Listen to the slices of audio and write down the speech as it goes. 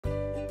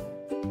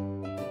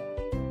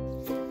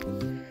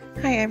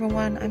Hi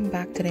everyone, I'm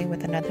back today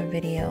with another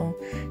video.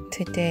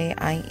 Today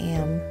I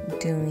am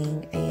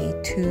doing a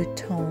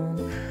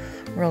two-tone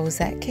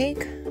rosette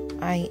cake.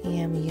 I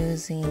am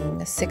using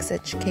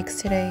 6-inch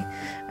cakes today.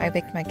 I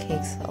baked my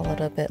cakes a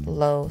little bit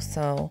low,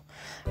 so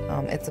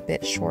it's a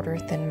bit shorter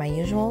than my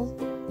usual.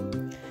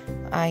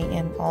 I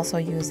am also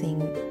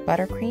using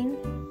buttercream.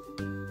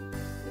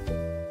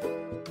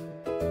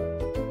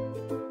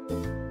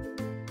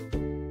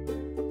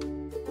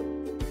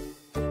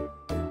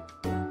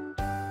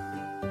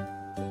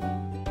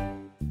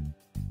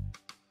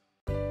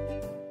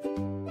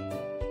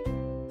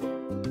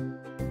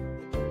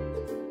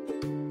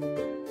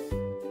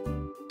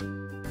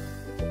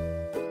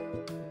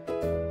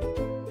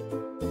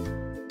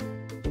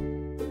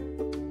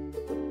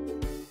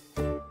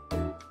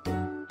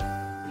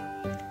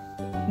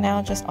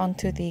 Now just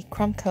onto the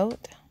crumb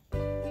coat.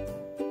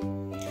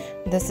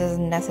 This is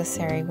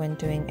necessary when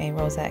doing a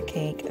rosette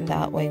cake.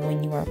 That way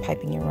when you are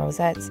piping your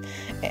rosettes,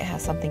 it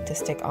has something to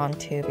stick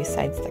onto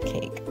besides the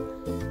cake.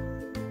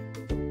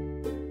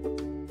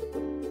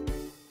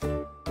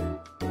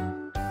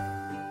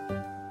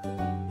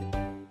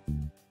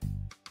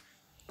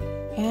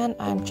 And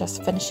I'm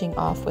just finishing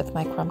off with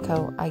my crumb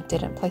coat. I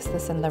didn't place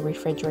this in the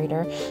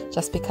refrigerator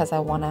just because I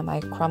wanted my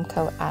crumb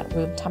coat at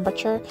room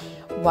temperature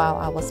while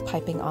I was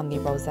piping on the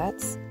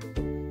rosettes.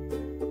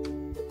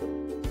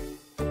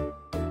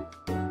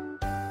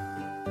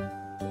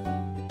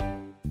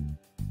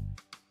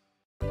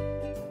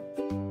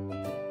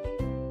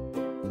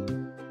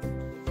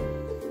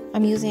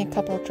 I'm using a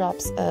couple of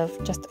drops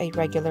of just a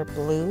regular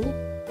blue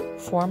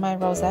for my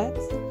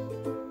rosettes.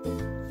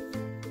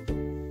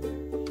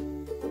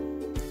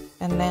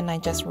 And then I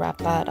just wrap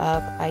that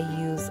up. I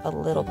use a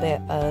little bit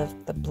of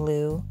the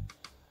blue,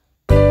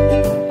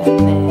 and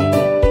then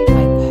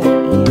I put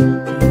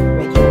in the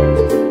regular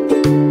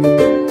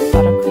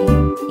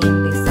buttercream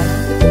in the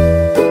center,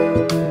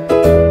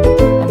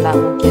 and that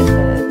will give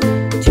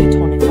the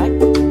two-tone effect.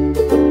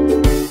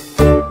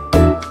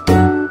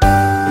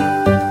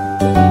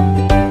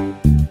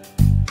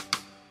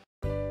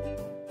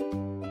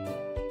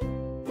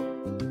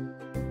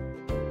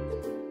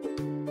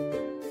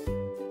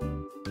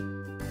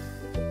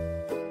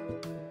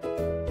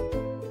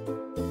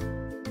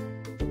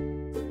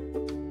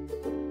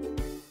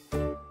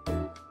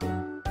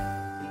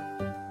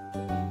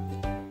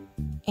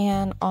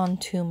 And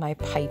onto my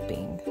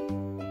piping.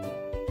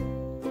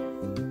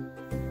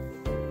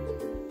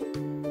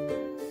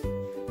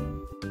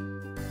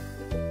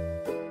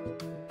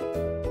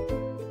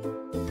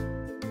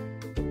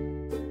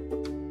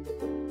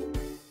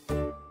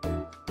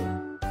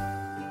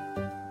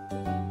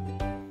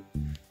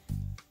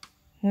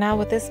 Now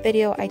with this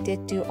video, I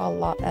did do a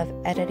lot of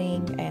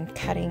editing and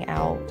cutting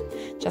out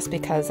just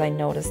because I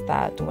noticed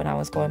that when I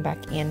was going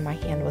back in, my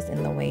hand was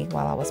in the way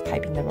while I was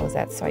piping the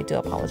rosettes, so I do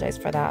apologize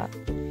for that.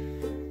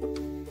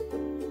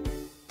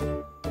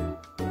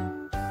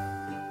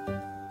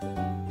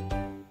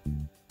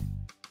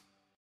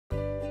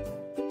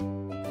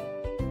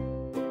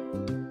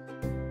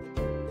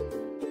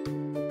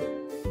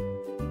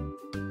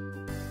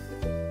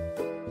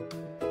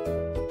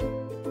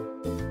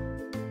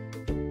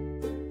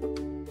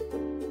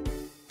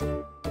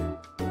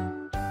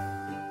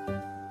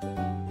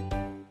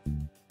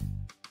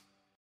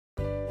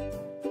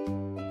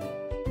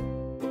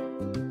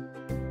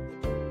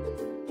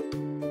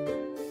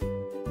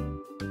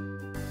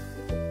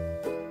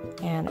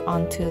 And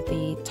onto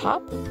the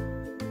top.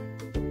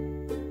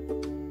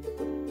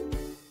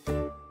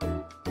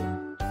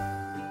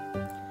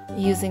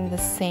 Using the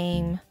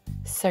same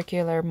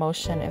circular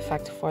motion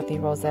effect for the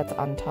rosettes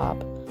on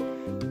top.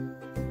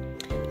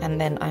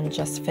 And then I'm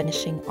just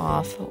finishing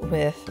off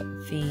with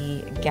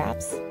the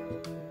gaps.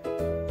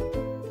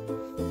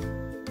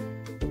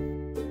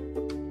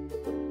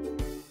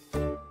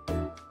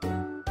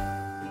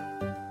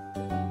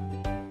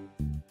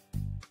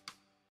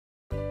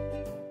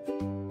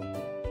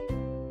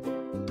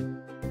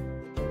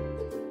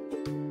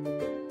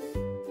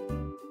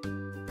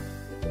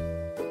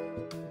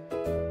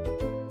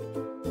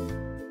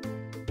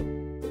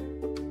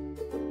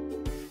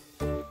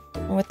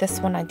 With this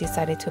one, I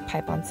decided to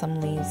pipe on some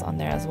leaves on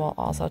there as well,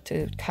 also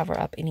to cover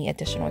up any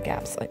additional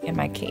gaps in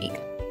my cake.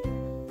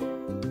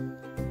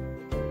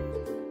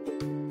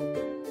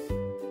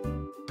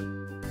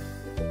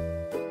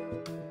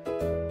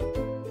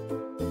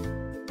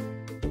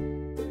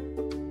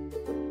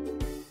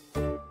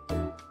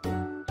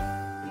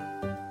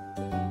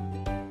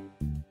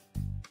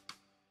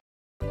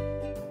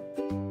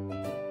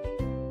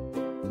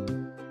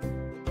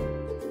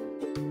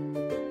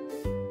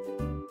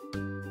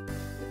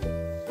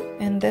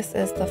 And this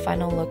is the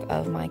final look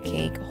of my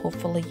cake.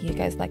 Hopefully you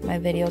guys like my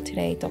video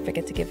today. Don't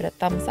forget to give it a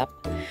thumbs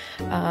up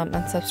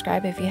and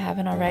subscribe if you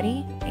haven't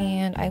already.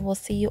 And I will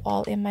see you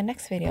all in my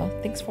next video.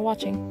 Thanks for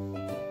watching.